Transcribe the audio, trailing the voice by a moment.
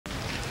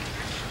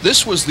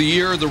This was the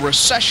year the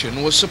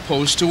recession was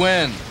supposed to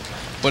end.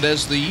 But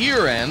as the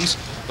year ends,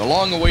 the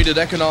long-awaited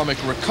economic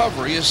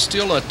recovery is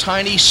still a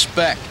tiny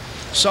speck,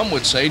 some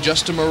would say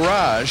just a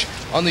mirage,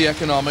 on the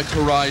economic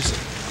horizon.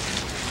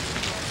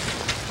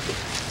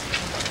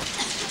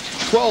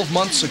 12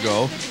 months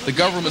ago, the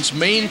government's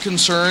main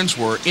concerns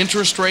were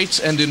interest rates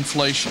and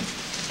inflation.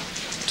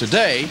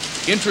 Today,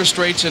 interest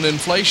rates and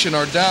inflation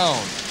are down,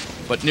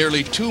 but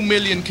nearly 2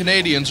 million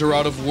Canadians are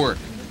out of work.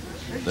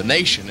 The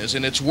nation is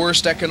in its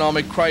worst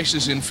economic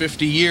crisis in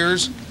 50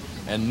 years,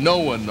 and no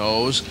one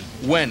knows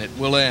when it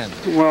will end.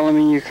 Well, I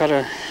mean, you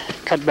gotta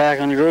cut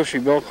back on the grocery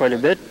bill quite a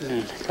bit,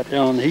 and cut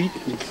down on the heat,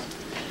 and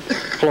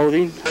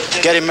clothing.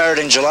 Getting married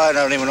in July, and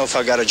I don't even know if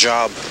I got a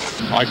job.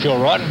 I feel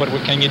rotten, but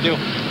what can you do?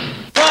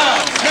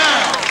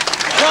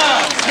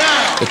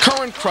 The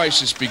current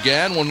crisis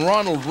began when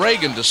Ronald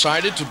Reagan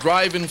decided to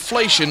drive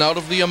inflation out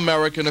of the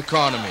American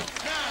economy.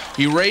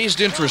 He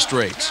raised interest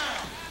rates.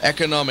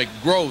 Economic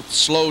growth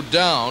slowed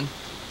down,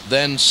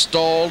 then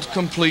stalled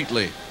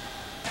completely.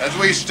 As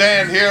we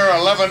stand here,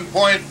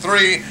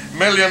 11.3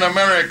 million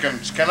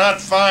Americans cannot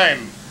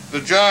find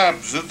the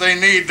jobs that they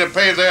need to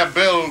pay their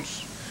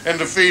bills and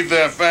to feed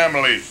their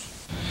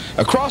families.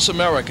 Across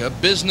America,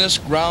 business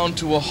ground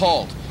to a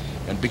halt,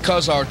 and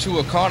because our two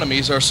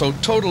economies are so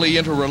totally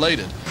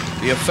interrelated,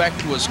 the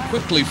effect was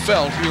quickly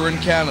felt here in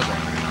Canada.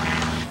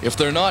 If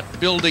they're not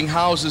building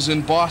houses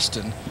in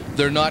Boston,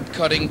 they're not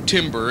cutting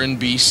timber in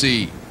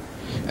BC.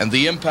 And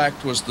the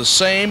impact was the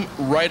same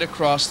right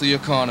across the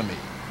economy.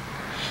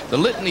 The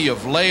litany of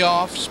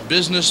layoffs,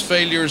 business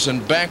failures,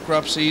 and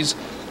bankruptcies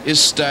is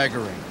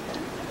staggering.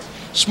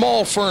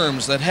 Small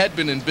firms that had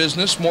been in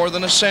business more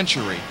than a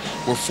century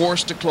were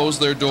forced to close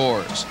their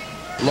doors.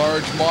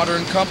 Large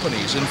modern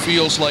companies in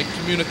fields like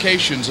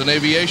communications and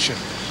aviation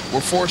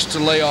were forced to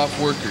lay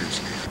off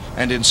workers.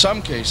 And in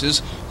some cases,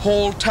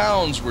 whole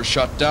towns were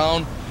shut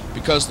down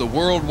because the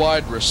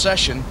worldwide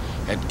recession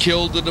had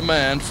killed the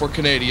demand for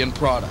Canadian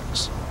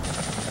products.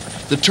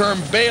 The term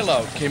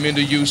bailout came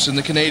into use in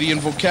the Canadian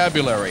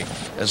vocabulary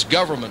as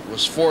government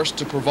was forced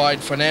to provide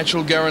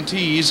financial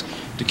guarantees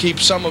to keep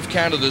some of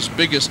Canada's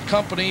biggest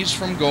companies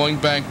from going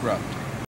bankrupt.